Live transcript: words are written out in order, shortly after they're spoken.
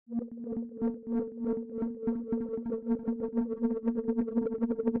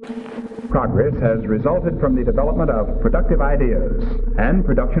Progress has resulted from the development of productive ideas and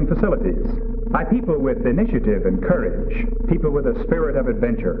production facilities by people with initiative and courage, people with a spirit of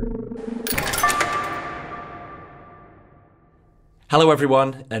adventure. Hello,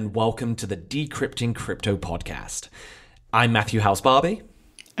 everyone, and welcome to the Decrypting Crypto podcast. I'm Matthew House-Barbie.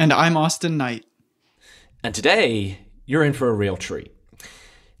 And I'm Austin Knight. And today, you're in for a real treat.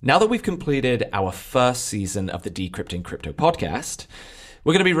 Now that we've completed our first season of the Decrypting Crypto podcast,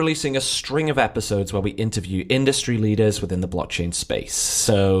 we're going to be releasing a string of episodes where we interview industry leaders within the blockchain space,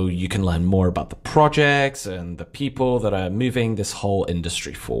 so you can learn more about the projects and the people that are moving this whole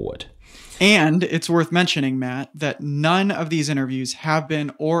industry forward. And it's worth mentioning, Matt, that none of these interviews have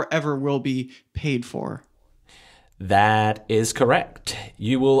been or ever will be paid for. That is correct.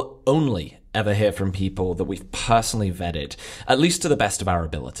 You will only ever hear from people that we've personally vetted, at least to the best of our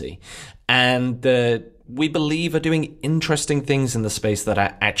ability, and that we believe are doing interesting things in the space that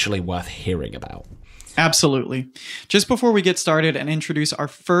are actually worth hearing about. Absolutely. Just before we get started and introduce our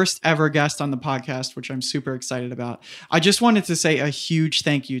first ever guest on the podcast, which I'm super excited about, I just wanted to say a huge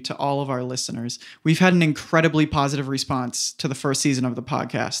thank you to all of our listeners. We've had an incredibly positive response to the first season of the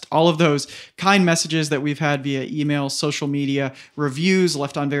podcast. All of those kind messages that we've had via email, social media, reviews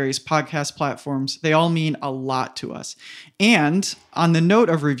left on various podcast platforms, they all mean a lot to us. And on the note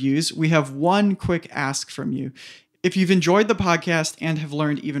of reviews, we have one quick ask from you. If you've enjoyed the podcast and have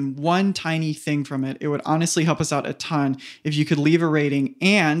learned even one tiny thing from it, it would honestly help us out a ton if you could leave a rating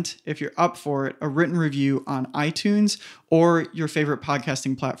and, if you're up for it, a written review on iTunes or your favorite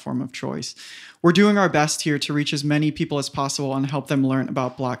podcasting platform of choice. We're doing our best here to reach as many people as possible and help them learn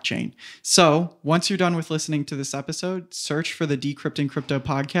about blockchain. So once you're done with listening to this episode, search for the Decrypting Crypto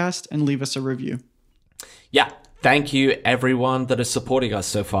podcast and leave us a review. Yeah. Thank you, everyone that is supporting us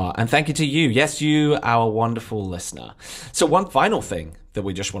so far. And thank you to you. Yes, you, our wonderful listener. So one final thing that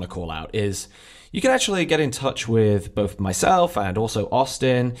we just want to call out is you can actually get in touch with both myself and also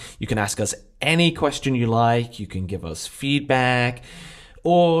Austin. You can ask us any question you like. You can give us feedback,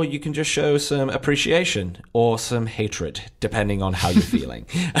 or you can just show some appreciation or some hatred, depending on how you're feeling.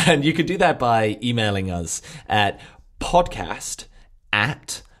 And you can do that by emailing us at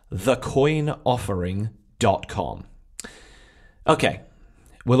podcast@thecoinoffering.com. Okay,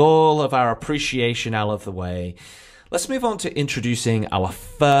 with all of our appreciation out of the way, let's move on to introducing our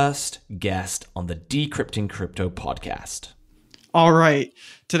first guest on the Decrypting Crypto podcast. All right,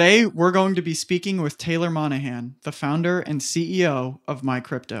 today we're going to be speaking with Taylor Monahan, the founder and CEO of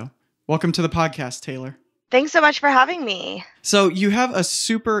MyCrypto. Welcome to the podcast, Taylor. Thanks so much for having me. So you have a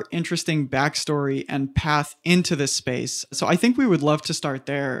super interesting backstory and path into this space. So I think we would love to start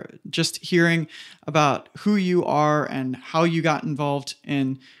there, just hearing about who you are and how you got involved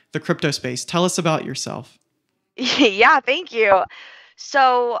in the crypto space. Tell us about yourself. Yeah, thank you.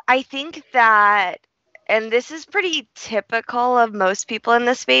 So I think that, and this is pretty typical of most people in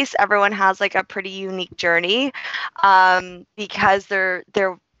this space, everyone has like a pretty unique journey because there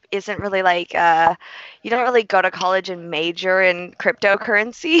isn't really like you don't really go to college and major in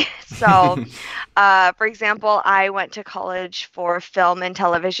cryptocurrency. So for example, I went to college for film and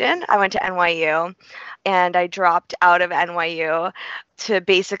television. I went to NYU and I dropped out of NYU to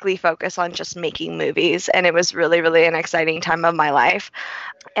basically focus on just making movies, and it was really, really an exciting time of my life.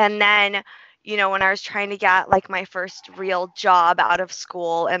 And then when I was trying to get like my first real job out of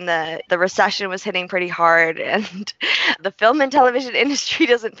school and the recession was hitting pretty hard and the film and television industry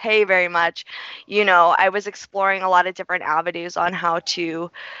doesn't pay very much, I was exploring a lot of different avenues on how to,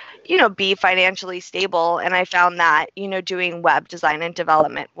 be financially stable. And I found that, doing web design and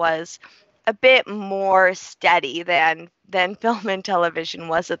development was a bit more steady than film and television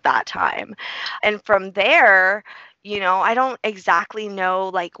was at that time. And from there, I don't exactly know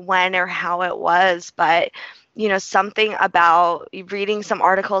like when or how it was, but, something about reading some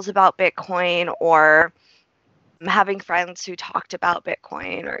articles about Bitcoin or having friends who talked about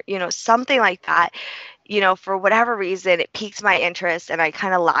Bitcoin or, something like that, for whatever reason, it piqued my interest and I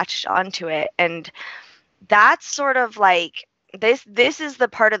kind of latched onto it. And that's sort of like, this is the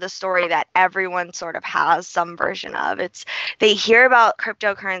part of the story that everyone sort of has some version of. It's they hear about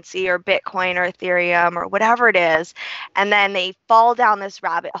cryptocurrency or Bitcoin or Ethereum or whatever it is, and then they fall down this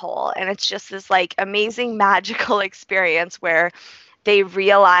rabbit hole, and it's just this like amazing magical experience where they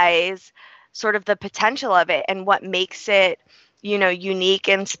realize sort of the potential of it and what makes it, unique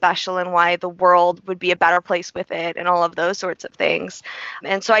and special and why the world would be a better place with it and all of those sorts of things.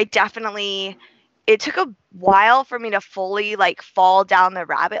 And so I definitely it took a while for me to fully like fall down the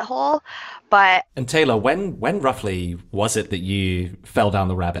rabbit hole. But And Taylor, when roughly was it that you fell down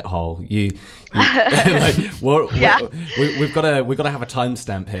the rabbit hole? Like, we've got to have a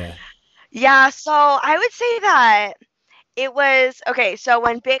timestamp here. yeah, so I would say that it was okay. So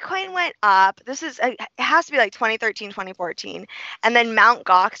when Bitcoin went up, it has to be like 2013, 2014, and then Mount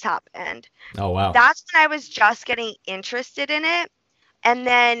Gox happened. Oh wow. That's when I was just getting interested in it. And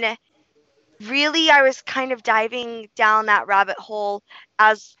then really I was kind of diving down that rabbit hole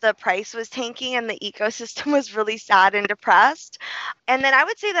as the price was tanking and the ecosystem was really sad and depressed. And then I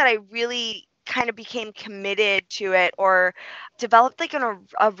would say that I really kind of became committed to it or developed like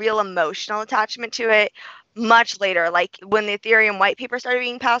a real emotional attachment to it much later, like when the Ethereum white paper started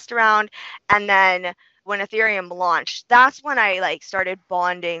being passed around, and then when Ethereum launched. That's when I like started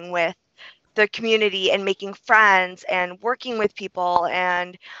bonding with the community and making friends and working with people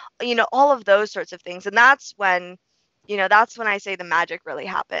and all of those sorts of things. And that's when I say the magic really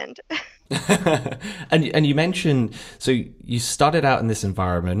happened. And you mentioned, so you started out in this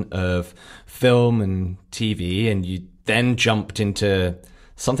environment of film and TV, and you then jumped into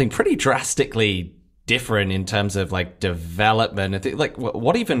something pretty drastically different in terms of like development. Like,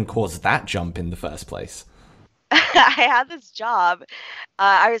 what even caused that jump in the first place? I had this job.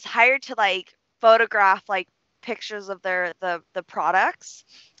 I was hired to like photograph like pictures of the products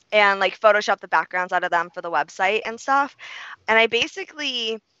and like Photoshop the backgrounds out of them for the website and stuff. And I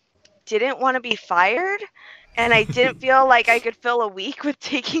basically didn't want to be fired. And I didn't feel like I could fill a week with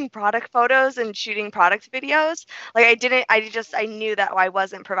taking product photos and shooting product videos. Like I knew that I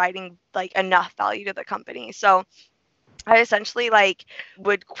wasn't providing like enough value to the company. So I essentially like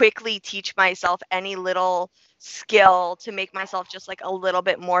would quickly teach myself any little skill to make myself just like a little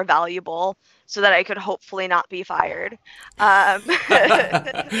bit more valuable so that I could hopefully not be fired. And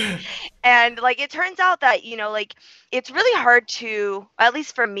like it turns out that, like it's really hard to, at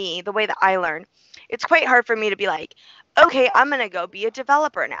least for me, the way that I learn, it's quite hard for me to be like, okay, I'm going to go be a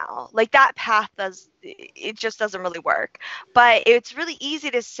developer now. Like that path it just doesn't really work. But it's really easy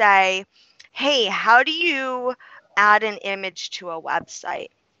to say, hey, how do you add an image to a website?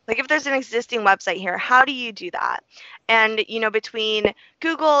 Like if there's an existing website here, how do you do that? And, between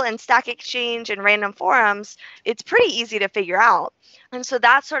Google and Stack Exchange and random forums, it's pretty easy to figure out. And so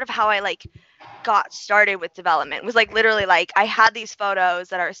that's sort of how I like got started with development. It was like literally like I had these photos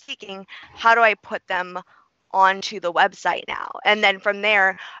that I was seeking. How do I put them onto the website now? And then from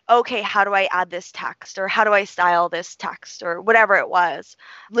there, okay, how do I add this text, or how do I style this text, or whatever it was?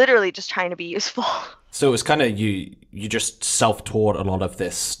 Literally just trying to be useful. So it was kind of you just self-taught a lot of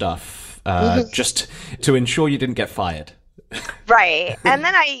this stuff just to ensure you didn't get fired. Right. And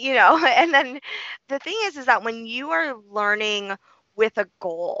then and then the thing is that when you are learning with a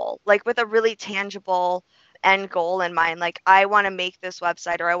goal, like with a really tangible end goal in mind, like I want to make this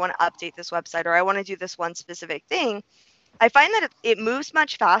website, or I want to update this website, or I want to do this one specific thing, I find that it moves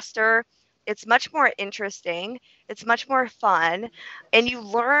much faster. It's much more interesting. It's much more fun. And you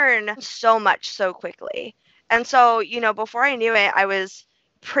learn so much so quickly. And so, before I knew it, I was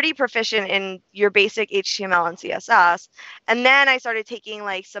pretty proficient in your basic HTML and CSS. And then I started taking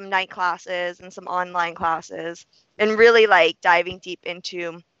like some night classes and some online classes and really like diving deep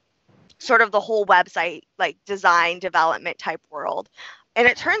into sort of the whole website, like design development type world. And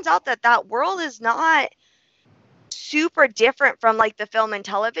it turns out that world is not super different from like the film and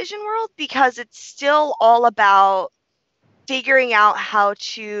television world, because it's still all about figuring out how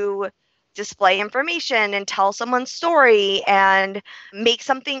to display information and tell someone's story and make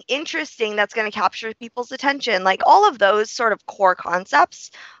something interesting that's going to capture people's attention. Like all of those sort of core concepts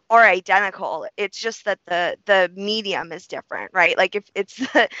are identical. It's just that the medium is different, right? Like if it's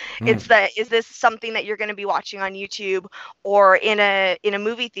is this something that you're going to be watching on YouTube or in a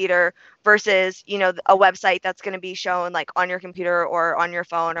movie theater versus, a website that's going to be shown like on your computer or on your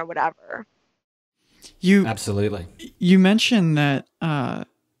phone or whatever. Absolutely. You mentioned that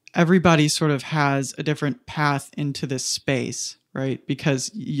everybody sort of has a different path into this space, right? Because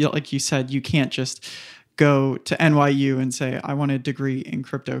like you said, you can't just go to NYU and say, I want a degree in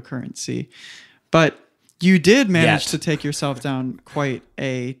cryptocurrency. But you did manage to take yourself down quite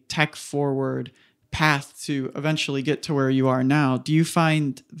a tech-forward path to eventually get to where you are now. Do you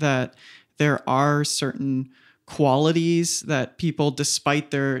find that there are certain qualities that people,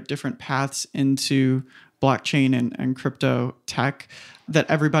 despite their different paths into blockchain and crypto tech, that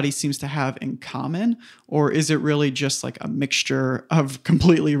everybody seems to have in common? Or is it really just like a mixture of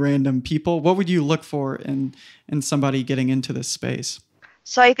completely random people? What would you look for in somebody getting into this space?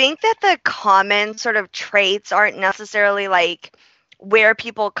 So I think that the common sort of traits aren't necessarily like where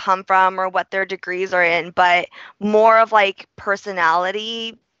people come from or what their degrees are in, but more of like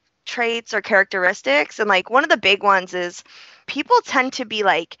personality traits or characteristics. And like one of the big ones is people tend to be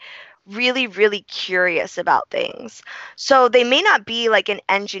like really, really curious about things. So they may not be like an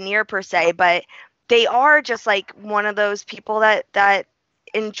engineer per se, but they are just like one of those people that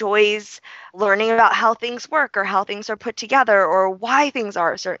enjoys learning about how things work or how things are put together or why things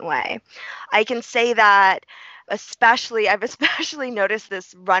are a certain way. I can say that I've especially noticed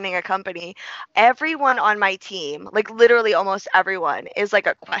this running a company. Everyone on my team, like literally almost everyone, is like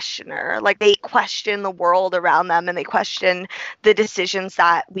a questioner. Like they question the world around them and they question the decisions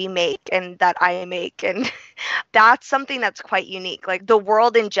that we make and that I make. And that's something that's quite unique. Like the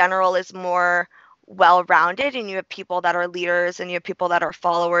world in general is more well-rounded, and you have people that are leaders and you have people that are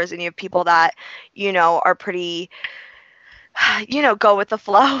followers and you have people that, are pretty go with the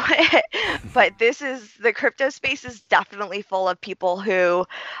flow. But the crypto space is definitely full of people who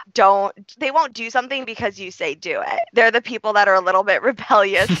they won't do something because you say do it. They're the people that are a little bit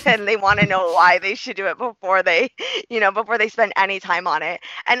rebellious and they want to know why they should do it before they spend any time on it.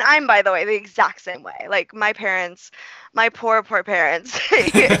 And I'm, by the way, the exact same way. Like my parents, my poor parents.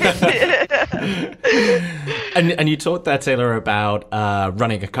 And you talked there, Taylor, about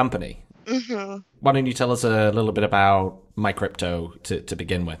running a company. Mm-hmm. Why don't you tell us a little bit about MyCrypto to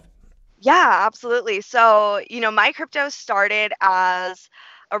begin with? Yeah, absolutely. So, MyCrypto started as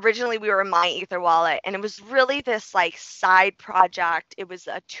originally we were MyEtherWallet, and it was really this like side project. It was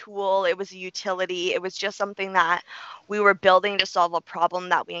a tool, it was a utility, it was just something that we were building to solve a problem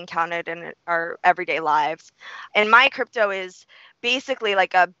that we encountered in our everyday lives. And MyCrypto is basically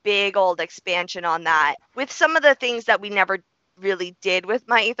like a big old expansion on that with some of the things that we never really did with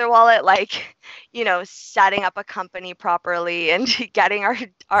MyEtherWallet, like setting up a company properly and getting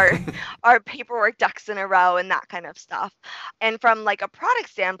our paperwork ducks in a row and that kind of stuff. And from like a product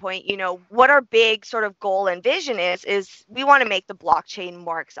standpoint, what our big sort of goal and vision is we want to make the blockchain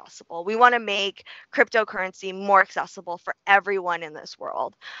more accessible. We want to make cryptocurrency more accessible for everyone in this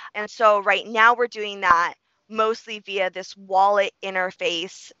world. And so right now we're doing that mostly via this wallet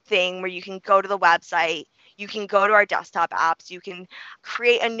interface thing where you can go to the website, you can go to our desktop apps, you can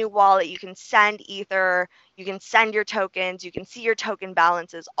create a new wallet, you can send Ether, you can send your tokens, you can see your token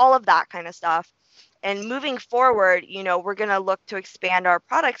balances, all of that kind of stuff. And moving forward, we're going to look to expand our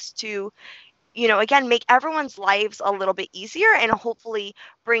products to, again, make everyone's lives a little bit easier and hopefully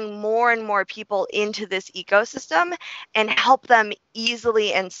bring more and more people into this ecosystem and help them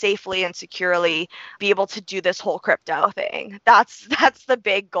easily and safely and securely be able to do this whole crypto thing. That's the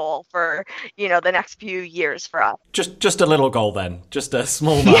big goal for, the next few years for us. Just a little goal then. Just a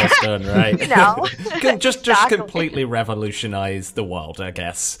small milestone, right? Just Exactly. completely revolutionize the world, I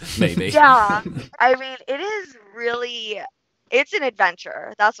guess, maybe. Yeah. I mean, it's an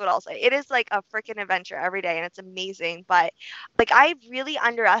adventure. That's what I'll say. It is like a freaking adventure every day and it's amazing. But like I really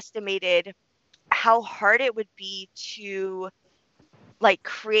underestimated how hard it would be to like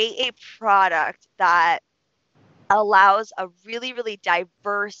create a product that allows a really, really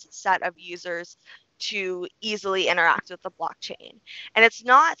diverse set of users to easily interact with the blockchain. And it's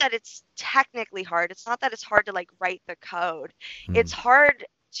not that it's technically hard. It's not that it's hard to like write the code. It's hard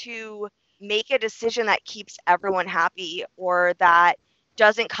to make a decision that keeps everyone happy or that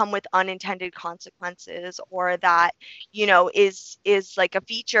doesn't come with unintended consequences or that, is like a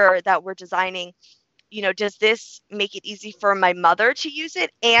feature that we're designing. Does this make it easy for my mother to use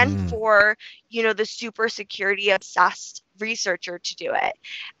it and for, the super security obsessed researcher to do it?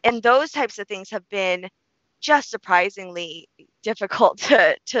 And those types of things have been just surprisingly difficult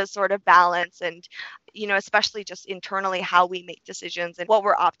to sort of balance and, especially just internally how we make decisions and what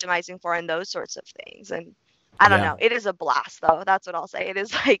we're optimizing for and those sorts of things. And I don't know. It is a blast, though. That's what I'll say. It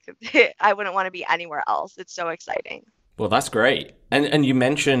is like I wouldn't want to be anywhere else. It's so exciting. Well, that's great. And you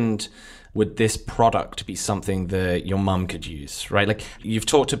mentioned, would this product be something that your mum could use, right? Like you've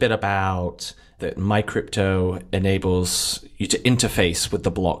talked a bit about that MyCrypto enables you to interface with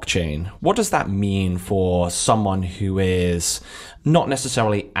the blockchain. What does that mean for someone who is not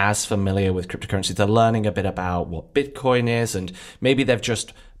necessarily as familiar with cryptocurrency? They're learning a bit about what Bitcoin is, and maybe they've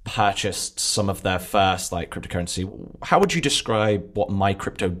just purchased some of their first like cryptocurrency. How would you describe what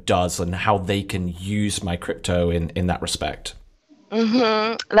MyCrypto does and how they can use MyCrypto in that respect?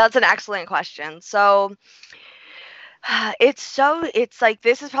 That's an excellent question. So it's like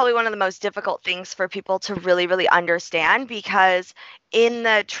this is probably one of the most difficult things for people to really, really understand, because in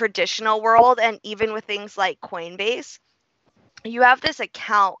the traditional world and even with things like Coinbase, you have this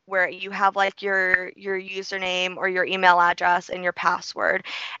account where you have like your username or your email address and your password,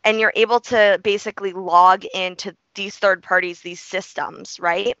 and you're able to basically log into these third parties, these systems,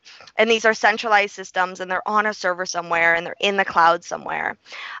 right? And these are centralized systems, and they're on a server somewhere, and they're in the cloud somewhere.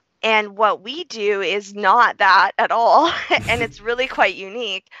 And what we do is not that at all. And it's really quite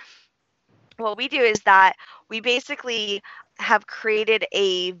unique. What we do is that we basically have created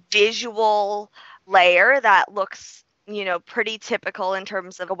a visual layer that looks, pretty typical in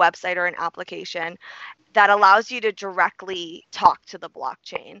terms of a website or an application, that allows you to directly talk to the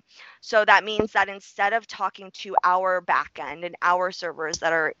blockchain. So that means that instead of talking to our backend and our servers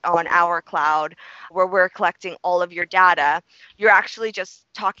that are on our cloud, where we're collecting all of your data, you're actually just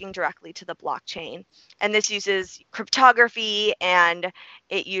talking directly to the blockchain. And this uses cryptography, and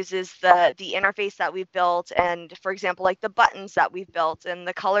it uses the interface that we've built, and for example, like the buttons that we've built and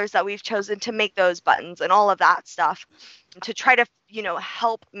the colors that we've chosen to make those buttons and all of that stuff, to try to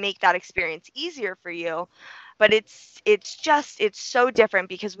help make that experience easier for you. But it's so different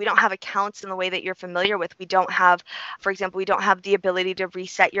because we don't have accounts in the way that you're familiar with. We don't have, for example, we don't have the ability to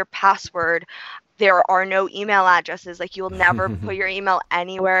reset your password. There are no email addresses. Like, you'll never put your email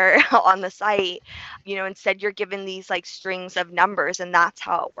anywhere on the site. Instead you're given these like strings of numbers, and that's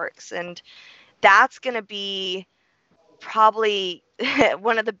how it works. And that's going to be probably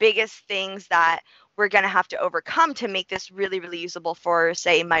one of the biggest things that we're going to have to overcome to make this really, really usable for,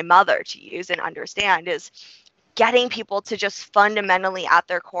 say, my mother to use and understand, is getting people to just fundamentally at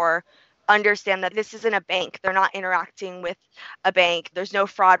their core understand that this isn't a bank. They're not interacting with a bank. There's no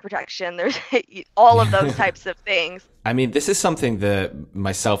fraud protection. There's all of those types of things. I mean, this is something that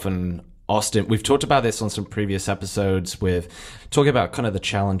myself and Austin, we've talked about this on some previous episodes, with talking about kind of the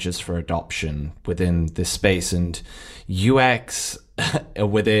challenges for adoption within this space, and UX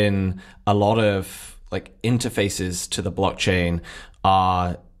within a lot of like interfaces to the blockchain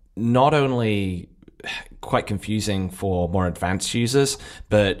are not only quite confusing for more advanced users,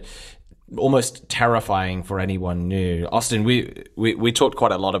 but almost terrifying for anyone new. Austin, we talked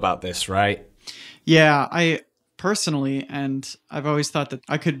quite a lot about this, right? Yeah, I personally, and I've always thought that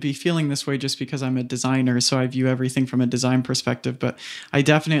I could be feeling this way just because I'm a designer, so I view everything from a design perspective, but I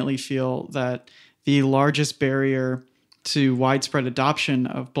definitely feel that the largest barrier to widespread adoption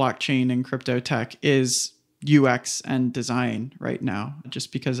of blockchain and crypto tech is UX and design right now,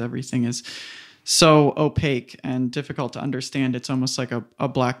 just because everything is so opaque and difficult to understand. It's almost like a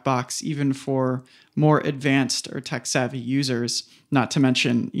black box, even for more advanced or tech savvy users, not to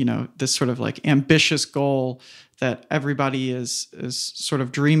mention, this sort of like ambitious goal that everybody is sort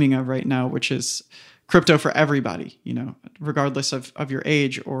of dreaming of right now, which is crypto for everybody, regardless of your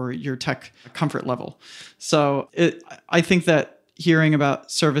age or your tech comfort level. So I think that hearing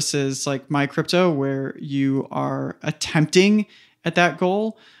about services like MyCrypto, where you are attempting at that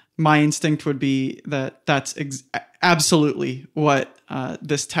goal, my instinct would be that that's absolutely what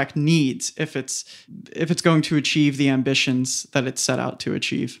this tech needs if it's going to achieve the ambitions that it's set out to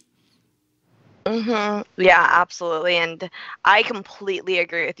achieve. Mm-hmm. Yeah, absolutely. And I completely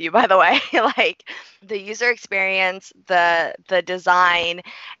agree with you, by the way. Like, the user experience, the design,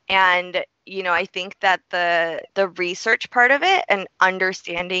 and I think that the research part of it, and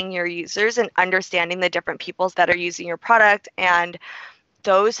understanding your users and understanding the different peoples that are using your product and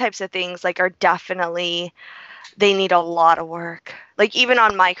those types of things, like, are definitely, they need a lot of work. Like, even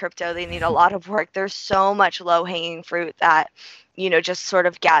on MyCrypto, they need a lot of work. There's so much low-hanging fruit that just sort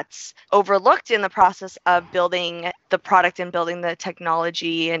of gets overlooked in the process of building the product and building the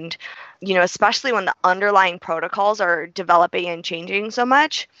technology. And, especially when the underlying protocols are developing and changing so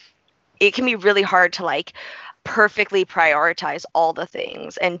much, it can be really hard to like perfectly prioritize all the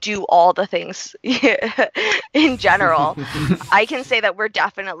things and do all the things in general. I can say that we're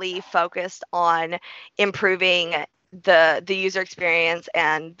definitely focused on improving the user experience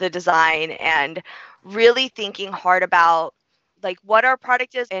and the design, and really thinking hard about like what our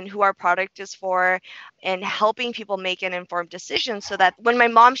product is and who our product is for, and helping people make an informed decision so that when my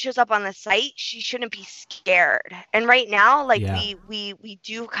mom shows up on the site, she shouldn't be scared. And right now, like, we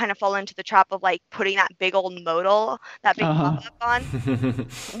do kind of fall into the trap of like putting that big old modal, that big pop-up on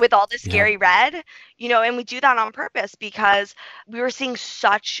with all the scary red, and we do that on purpose because we were seeing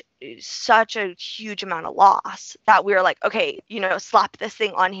such a huge amount of loss that we were like, okay, slap this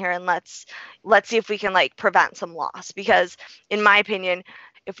thing on here and let's see if we can like prevent some loss. Because in my opinion,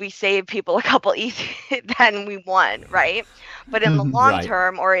 if we save people a couple ETH, then we won, right? But in the long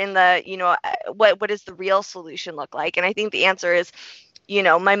term, or in the, what does the real solution look like? And I think the answer is,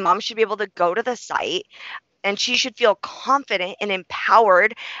 my mom should be able to go to the site And she should feel confident and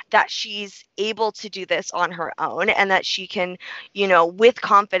empowered that she's able to do this on her own, and that she can, with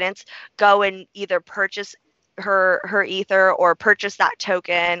confidence, go and either purchase her ether, or purchase that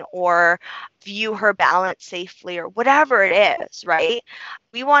token, or view her balance safely, or whatever it is, right?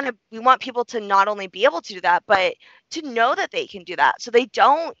 We want people to not only be able to do that, but to know that they can do that, so they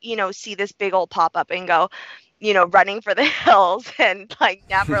don't, see this big old pop up and go, running for the hills and like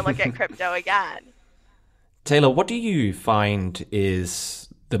never look at crypto again. Taylor, what do you find is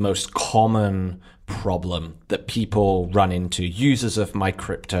the most common problem that people run into, users of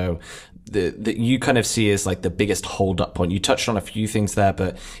MyCrypto, that you kind of see as like the biggest hold-up point? You touched on a few things there,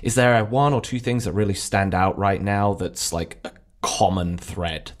 but is there one or two things that really stand out right now that's like a common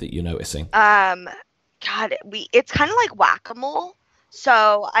thread that you're noticing? It's kind of like whack-a-mole.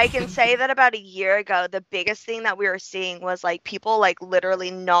 So I can say that about a year ago, the biggest thing that we were seeing was like people like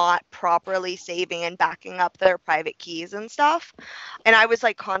literally not properly saving and backing up their private keys and stuff. And I was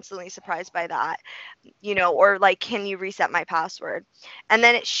like constantly surprised by that, or like, can you reset my password? And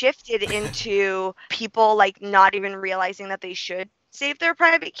then it shifted into people like not even realizing that they should save their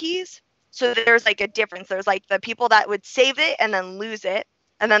private keys. So there's like a difference. There's like the people that would save it and then lose it.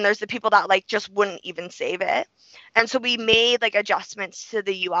 And then there's the people that like just wouldn't even save it. And so we made like adjustments to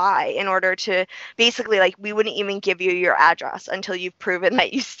the UI in order to basically like, we wouldn't even give you your address until you've proven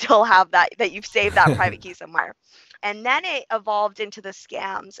that you still have that you've saved that private key somewhere. And then it evolved into the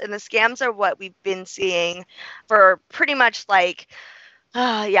scams. And the scams are what we've been seeing for pretty much like,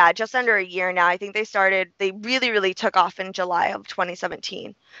 just under a year now. I think they really, really took off in July of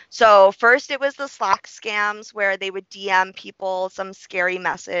 2017. So first it was the Slack scams where they would DM people some scary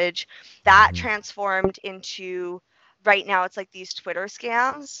message. That transformed into, right now it's like these Twitter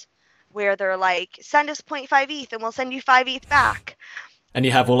scams where they're like, send us 0.5 ETH and we'll send you 5 ETH back. And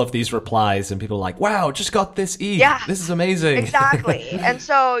you have all of these replies and people are like, wow, just got this ETH. Yeah, this is amazing. Exactly. And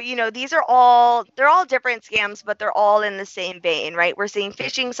so, these are all different scams, but they're all in the same vein, right? We're seeing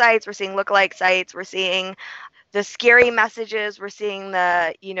phishing sites, we're seeing lookalike sites, we're seeing the scary messages, we're seeing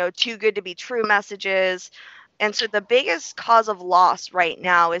the, too good to be true messages. And so the biggest cause of loss right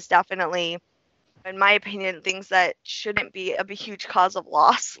now is definitely, in my opinion, things that shouldn't be a huge cause of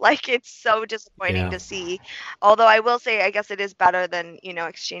loss. Like, it's so disappointing to see. Although I will say, I guess it is better than,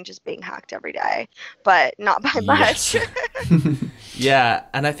 exchanges being hacked every day, but not by much. Yeah,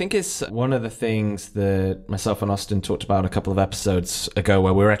 and I think it's one of the things that myself and Austin talked about a couple of episodes ago,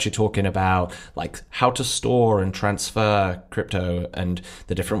 where we were actually talking about like how to store and transfer crypto and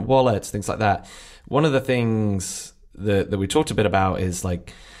the different wallets, things like that. One of the things that we talked a bit about is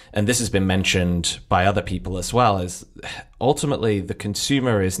like, and this has been mentioned by other people as well, is ultimately the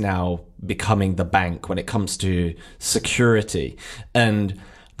consumer is now becoming the bank when it comes to security. And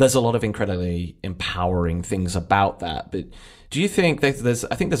there's a lot of incredibly empowering things about that. But do you think I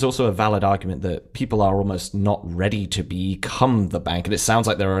think there's also a valid argument that people are almost not ready to become the bank? And it sounds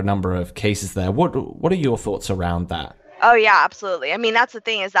like there are a number of cases there. What are your thoughts around that? Oh, yeah, absolutely. I mean, that's the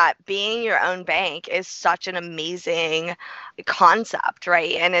thing, is that being your own bank is such an amazing concept,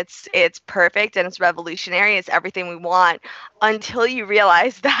 right? And it's perfect and it's revolutionary. It's everything we want, until you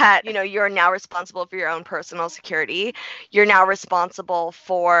realize that, you're now responsible for your own personal security. You're now responsible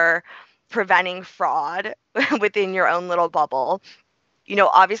for preventing fraud within your own little bubble.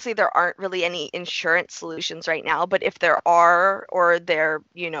 Obviously there aren't really any insurance solutions right now, but if there are, or they're,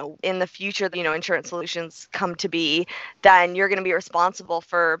 in the future, insurance solutions come to be, then you're going to be responsible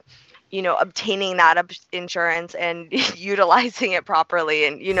for, obtaining that insurance and utilizing it properly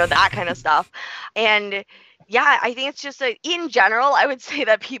and, that kind of stuff. And yeah, I think it's just in general, I would say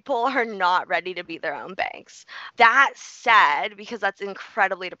that people are not ready to be their own banks. That said, because that's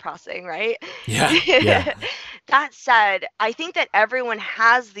incredibly depressing, right? Yeah. That said, I think that everyone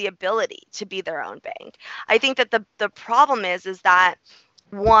has the ability to be their own bank. I think that the problem is that,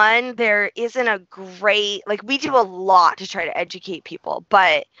 one, there isn't a great, like, we do a lot to try to educate people,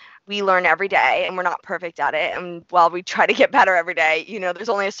 but we learn every day and we're not perfect at it. And while we try to get better every day, there's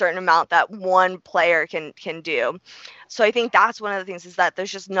only a certain amount that one player can do. So I think that's one of the things, is that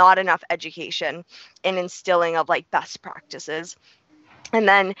there's just not enough education and instilling of like best practices. And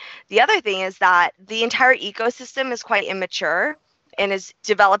then the other thing is that the entire ecosystem is quite immature and is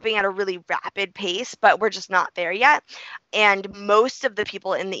developing at a really rapid pace, but we're just not there yet. And most of the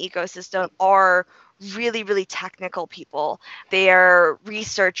people in the ecosystem are really, really technical people. They're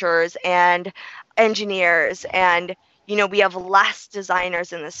researchers and engineers, and we have less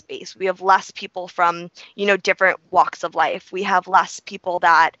designers in the space. We have less people from, different walks of life. We have less people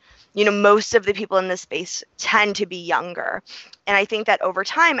that, most of the people in this space tend to be younger. And I think that over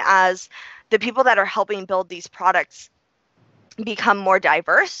time, as the people that are helping build these products become more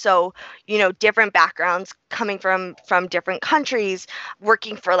diverse. So, different backgrounds coming from different countries,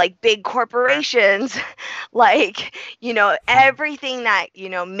 working for like big corporations, like, everything that,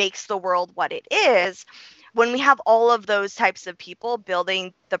 makes the world what it is. When we have all of those types of people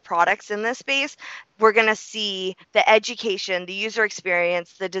building the products in this space, we're going to see the education, the user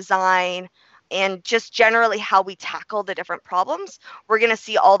experience, the design, and just generally how we tackle the different problems. We're going to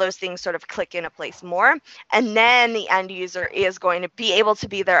see all those things sort of click into place more. And then the end user is going to be able to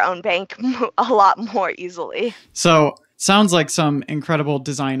be their own bank a lot more easily. So sounds like some incredible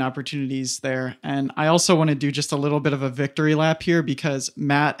design opportunities there. And I also want to do just a little bit of a victory lap here, because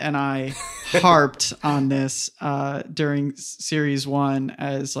Matt and I harped on this during series 1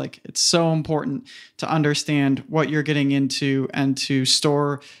 as like, it's so important to understand what you're getting into and to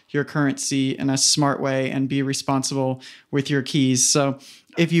store your currency in a smart way and be responsible with your keys. So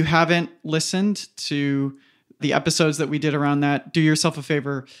if you haven't listened to the episodes that we did around that, do yourself a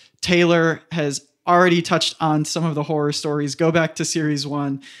favor. Taylor has already touched on some of the horror stories. Go back to series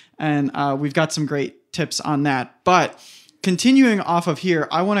 1, and we've got some great tips on that. But continuing off of here,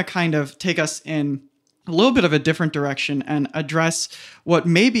 I want to kind of take us in a little bit of a different direction and address what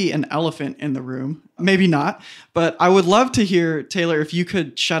may be an elephant in the room, maybe not. But I would love to hear, Taylor, if you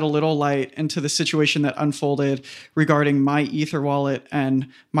could shed a little light into the situation that unfolded regarding MyEtherWallet and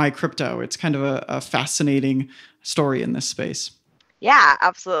MyCrypto. It's kind of a fascinating story in this space. Yeah,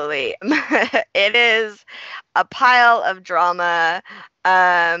 absolutely. It is a pile of drama.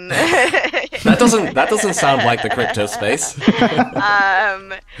 That doesn't sound like the crypto space.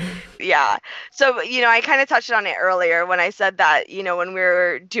 Yeah. So, I kind of touched on it earlier when I said that, when we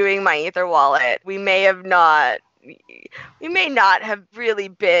were doing MyEtherWallet, we may not have really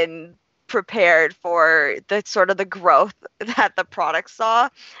been prepared for the sort of the growth that the product saw,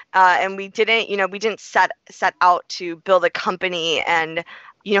 and we didn't set out to build a company and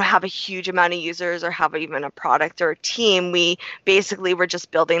have a huge amount of users or have even a product or a team. We basically were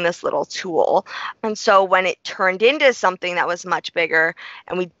just building this little tool. And so when it turned into something that was much bigger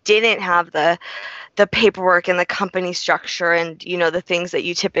and we didn't have the paperwork and the company structure and the things that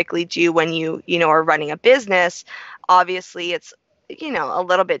you typically do when you are running a business, obviously it's a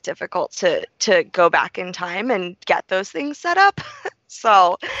little bit difficult to go back in time and get those things set up.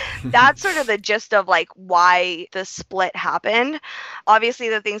 So that's sort of the gist of like why the split happened. Obviously,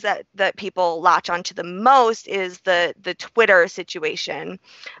 the things that people latch onto the most is the Twitter situation,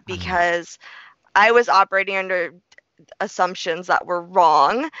 because I was operating under assumptions that were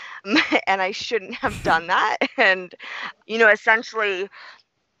wrong, and I shouldn't have done that. And essentially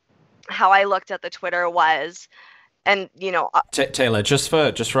how I looked at the Twitter was, and Taylor, just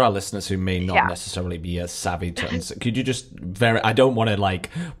for our listeners who may not necessarily be as savvy to could you just I don't want to like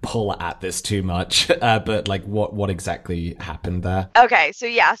pull at this too much, but like what exactly happened there? Okay,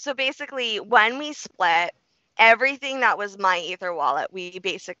 so basically when we split, everything that was MyEtherWallet we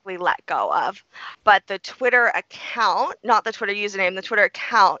basically let go of, but the Twitter account, not the Twitter username, the Twitter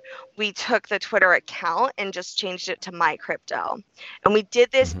account, we took the Twitter account and just changed it to MyCrypto. And we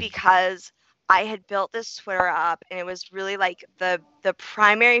did this because I had built this Twitter up, and it was really like the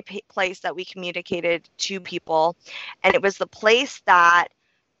primary place that we communicated to people, and it was the place that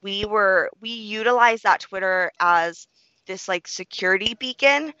we utilized that Twitter as this like security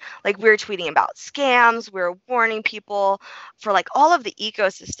beacon. Like we were tweeting about scams, we were warning people for like all of the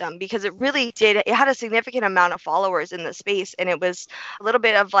ecosystem, because it had a significant amount of followers in the space, and it was a little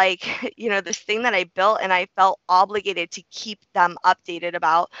bit of like this thing that I built, and I felt obligated to keep them updated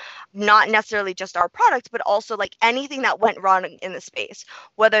about not necessarily just our product, but also like anything that went wrong in the space,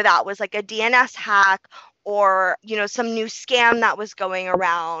 whether that was like a DNS hack or some new scam that was going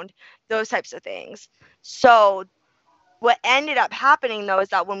around, those types of things. So what ended up happening, though, is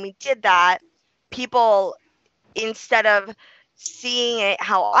that when we did that, people, instead of seeing it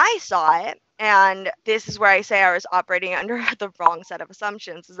how I saw it, and this is where I say I was operating under the wrong set of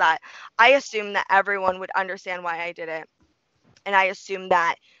assumptions, is that I assumed that everyone would understand why I did it. And I assumed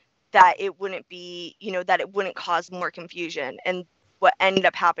that it wouldn't be, that it wouldn't cause more confusion. And what ended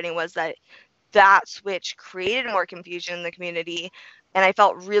up happening was that switch created more confusion in the community. And I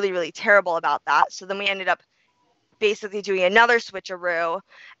felt really, really terrible about that. So then we ended up basically doing another switcheroo,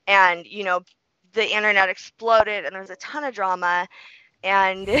 and the internet exploded and there was a ton of drama,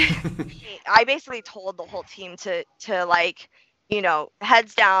 and I basically told the whole team to like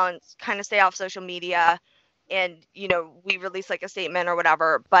heads down, kind of stay off social media, and we released like a statement or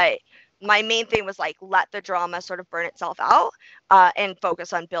whatever. But my main thing was like, let the drama sort of burn itself out, and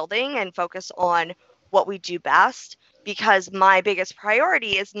focus on building and focus on what we do best. because my biggest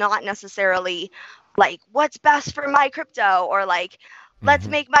priority is not necessarily like what's best for MyCrypto or like let's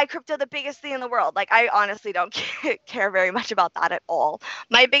make MyCrypto the biggest thing in the world. Like I honestly don't care very much about that at all.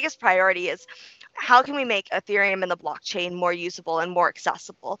 My biggest priority is how can we make Ethereum and the blockchain more usable and more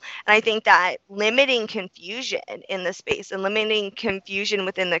accessible? And I think that limiting confusion in the space and limiting confusion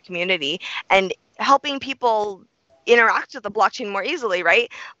within the community and helping people interact with the blockchain more easily,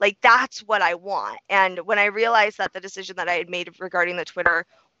 right? Like that's what I want. And when I realized that the decision that I had made regarding the Twitter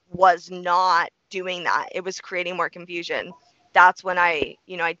was not doing that, it was creating more confusion. That's when I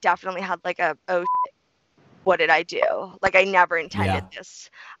definitely had like oh, what did I do? Like I never intended this.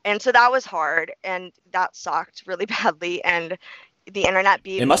 And so that was hard and that sucked really badly. And the internet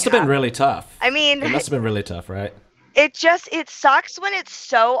beat me. It must have been really tough. I mean, it must have been really tough, right? It sucks when it's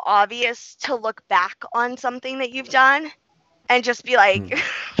so obvious to look back on something that you've done and just be like,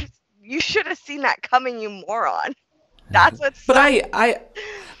 you should have seen that coming, you moron. That's what sucks. But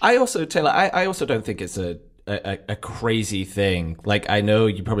I also, Taylor, I also don't think it's a crazy thing. Like, I know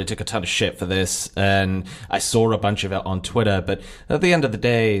you probably took a ton of shit for this, and I saw a bunch of it on Twitter, but at the end of the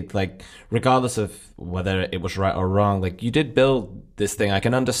day, like, regardless of whether it was right or wrong, like, you did build this thing. I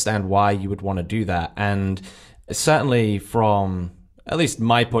can understand why you would want to do that. And certainly from at least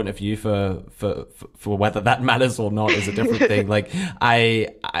my point of view, for whether that matters or not is a different thing. Like,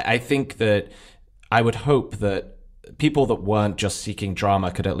 I think that I would hope that people that weren't just seeking drama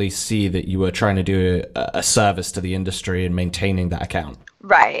could at least see that you were trying to do a service to the industry and maintaining that account.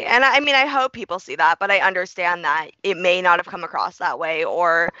 Right. And I mean, I hope people see that, but I understand that it may not have come across that way.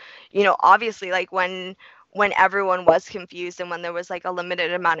 Or, obviously, like when everyone was confused and when there was like a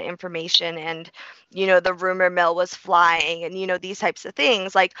limited amount of information and, the rumor mill was flying and, these types of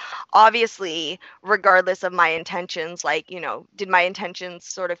things, like obviously, regardless of my intentions, like, did my intentions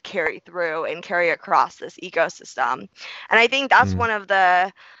sort of carry through and carry across this ecosystem? And I think that's one of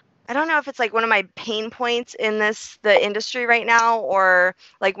the, I don't know if it's like one of my pain points in the industry right now, or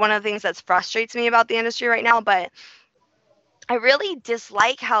like one of the things that frustrates me about the industry right now, but I really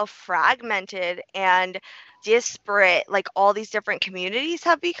dislike how fragmented and disparate like all these different communities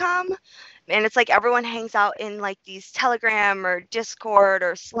have become. And it's like everyone hangs out in like these Telegram or Discord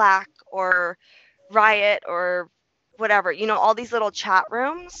or Slack or Riot or whatever, all these little chat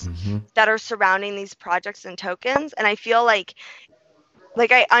rooms that are surrounding these projects and tokens. And I feel like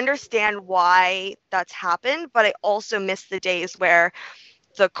I understand why that's happened, but I also miss the days where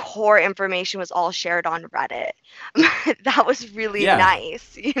the core information was all shared on Reddit. That was really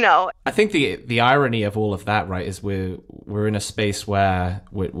nice, I think the irony of all of that, right, is we're in a space where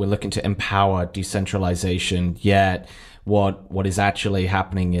we're looking to empower decentralization, yet what is actually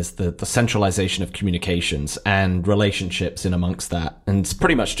happening is the centralization of communications and relationships in amongst that. And it's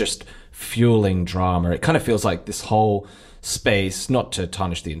pretty much just fueling drama. It kind of feels like this whole space, not to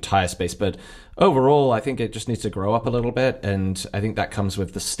tarnish the entire space, but overall, I think it just needs to grow up a little bit. And I think that comes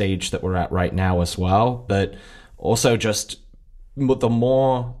with the stage that we're at right now as well. But also just the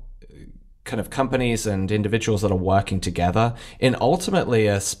more kind of companies and individuals that are working together in ultimately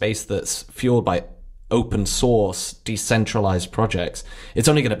a space that's fueled by open source, decentralized projects, it's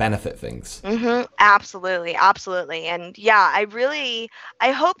only going to benefit things. Absolutely. Absolutely. And yeah,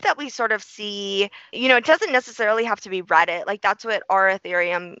 I hope that we sort of see, it doesn't necessarily have to be Reddit. Like that's what our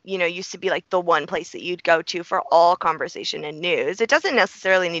Ethereum, used to be like the one place that you'd go to for all conversation and news. It doesn't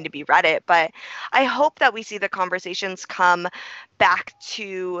necessarily need to be Reddit, but I hope that we see the conversations come back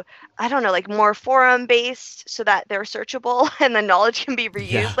to, I don't know, like more forum based so that they're searchable and the knowledge can be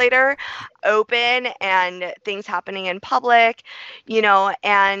reused later, open and things happening in public,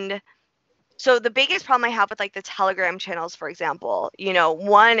 and so the biggest problem I have with like the Telegram channels, for example,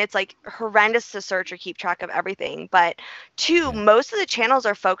 one, it's like horrendous to search or keep track of everything. But two, most of the channels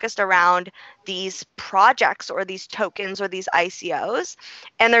are focused around these projects or these tokens or these ICOs,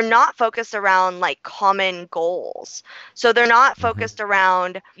 and they're not focused around like common goals. So they're not focused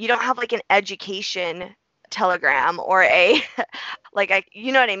around, you don't have like an education Telegram or a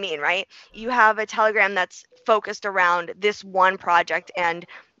you know what I mean, right? You have a Telegram that's focused around this one project and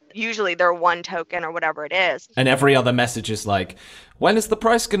usually they're one token or whatever it is. And every other message is like, when is the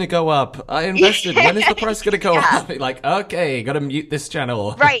price going to go up? I invested. When is the price going to go up? Like, okay, got to mute this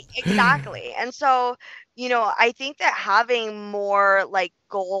channel. Right, exactly. And so, I think that having more like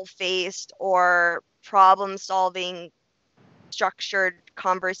goal-faced or problem-solving structured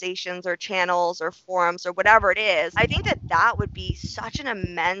conversations or channels or forums or whatever it is, I think that would be such an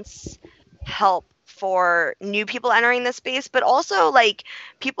immense help for new people entering this space, but also like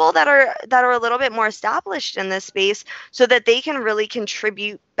people that are a little bit more established in this space, so that they can really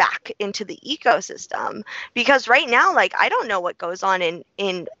contribute back into the ecosystem. Because right now, like, I don't know what goes on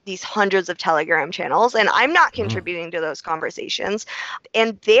in these hundreds of Telegram channels, and I'm not contributing to those conversations.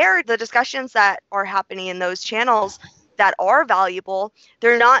 And the discussions that are happening in those channels that are valuable,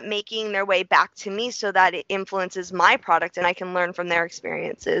 they're not making their way back to me so that it influences my product and I can learn from their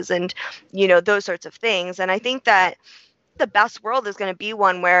experiences and, those sorts of things. And I think that the best world is going to be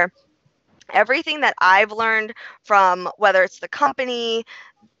one where everything that I've learned from, whether it's the company,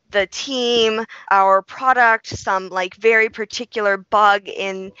 the team, our product, some like very particular bug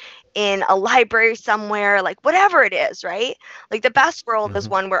in a library somewhere, like whatever it is, right? Like the best world is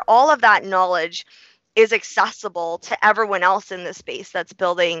one where all of that knowledge is accessible to everyone else in the space that's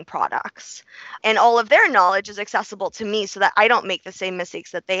building products. And all of their knowledge is accessible to me so that I don't make the same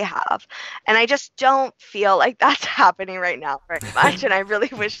mistakes that they have. And I just don't feel like that's happening right now very much. And I really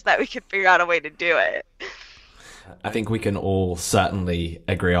wish that we could figure out a way to do it. I think we can all certainly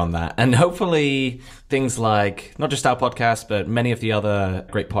agree on that. And hopefully things like not just our podcast, but many of the other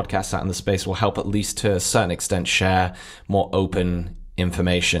great podcasts out in the space will help at least to a certain extent share more open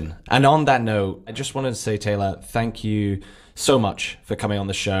information. And on that note, I just wanted to say, Taylor, thank you so much for coming on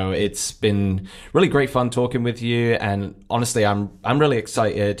the show. It's been really great fun talking with you. And honestly, I'm really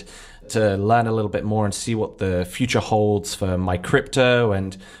excited to learn a little bit more and see what the future holds for MyCrypto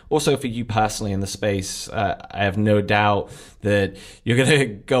and also for you personally in the space. I have no doubt that you're going to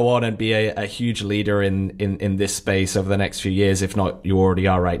go on and be a huge leader in this space over the next few years, if not you already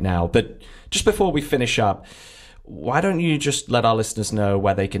are right now. But just before we finish up, why don't you just let our listeners know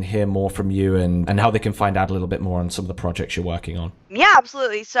where they can hear more from you and how they can find out a little bit more on some of the projects you're working on? Yeah,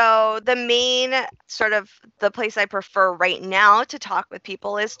 absolutely. So the main sort of the place I prefer right now to talk with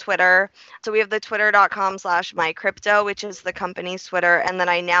people is Twitter. So we have the twitter.com/MyCrypto, which is the company's Twitter. And then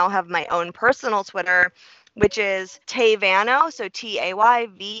I now have my own personal Twitter, which is Tayvano, so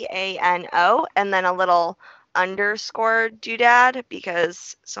Tayvano, and then a little underscore doodad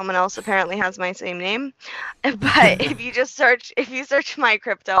because someone else apparently has my same name. But if you search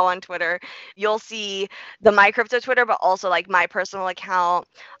MyCrypto on Twitter, you'll see the MyCrypto Twitter, but also like my personal account,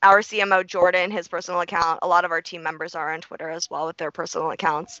 our CMO Jordan, his personal account. A lot of our team members are on Twitter as well with their personal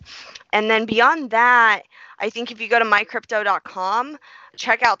accounts. And then beyond that, I think if you go to mycrypto.com,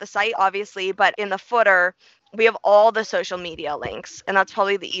 check out the site obviously, but in the footer we have all the social media links, and that's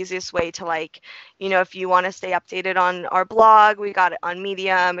probably the easiest way to if you want to stay updated on our blog, we got it on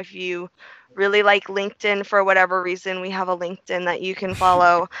Medium. If you really like LinkedIn for whatever reason, we have a LinkedIn that you can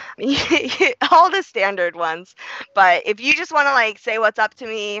follow. All the standard ones. But if you just want to say what's up to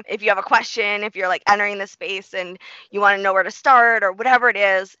me, if you have a question, if you're entering the space and you want to know where to start or whatever it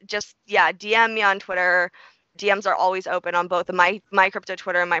is, just DM me on Twitter. DMs are always open on both my MyCrypto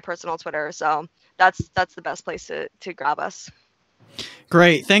Twitter and my personal Twitter. So that's the best place to grab us.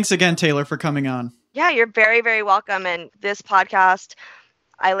 Great. Thanks again, Taylor, for coming on. Yeah, you're very, very welcome. And this podcast,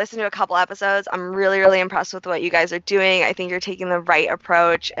 I listened to a couple episodes. I'm really, really impressed with what you guys are doing. I think you're taking the right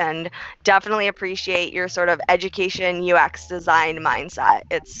approach and definitely appreciate your sort of education, UX design mindset.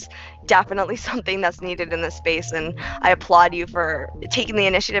 It's definitely something that's needed in this space. And I applaud you for taking the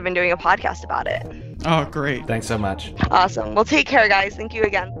initiative and doing a podcast about it. Oh, great. Thanks so much. Awesome. Well, take care, guys. Thank you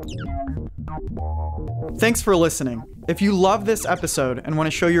again. Thanks for listening. If you love this episode and want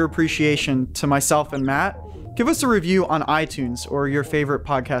to show your appreciation to myself and Matt, give us a review on iTunes or your favorite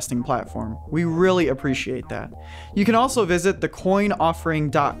podcasting platform. We really appreciate that. You can also visit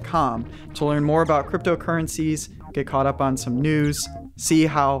thecoinoffering.com to learn more about cryptocurrencies, get caught up on some news, see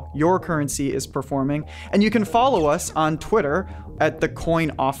how your currency is performing, and you can follow us on Twitter at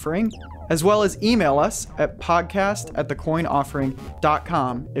thecoinoffering, as well as email us at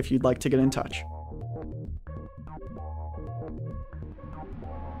podcast@thecoinoffering.com if you'd like to get in touch.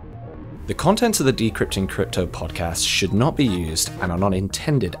 The contents of the Decrypting Crypto podcast should not be used and are not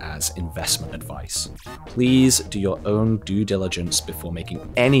intended as investment advice. Please do your own due diligence before making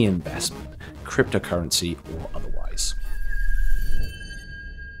any investment, cryptocurrency or otherwise.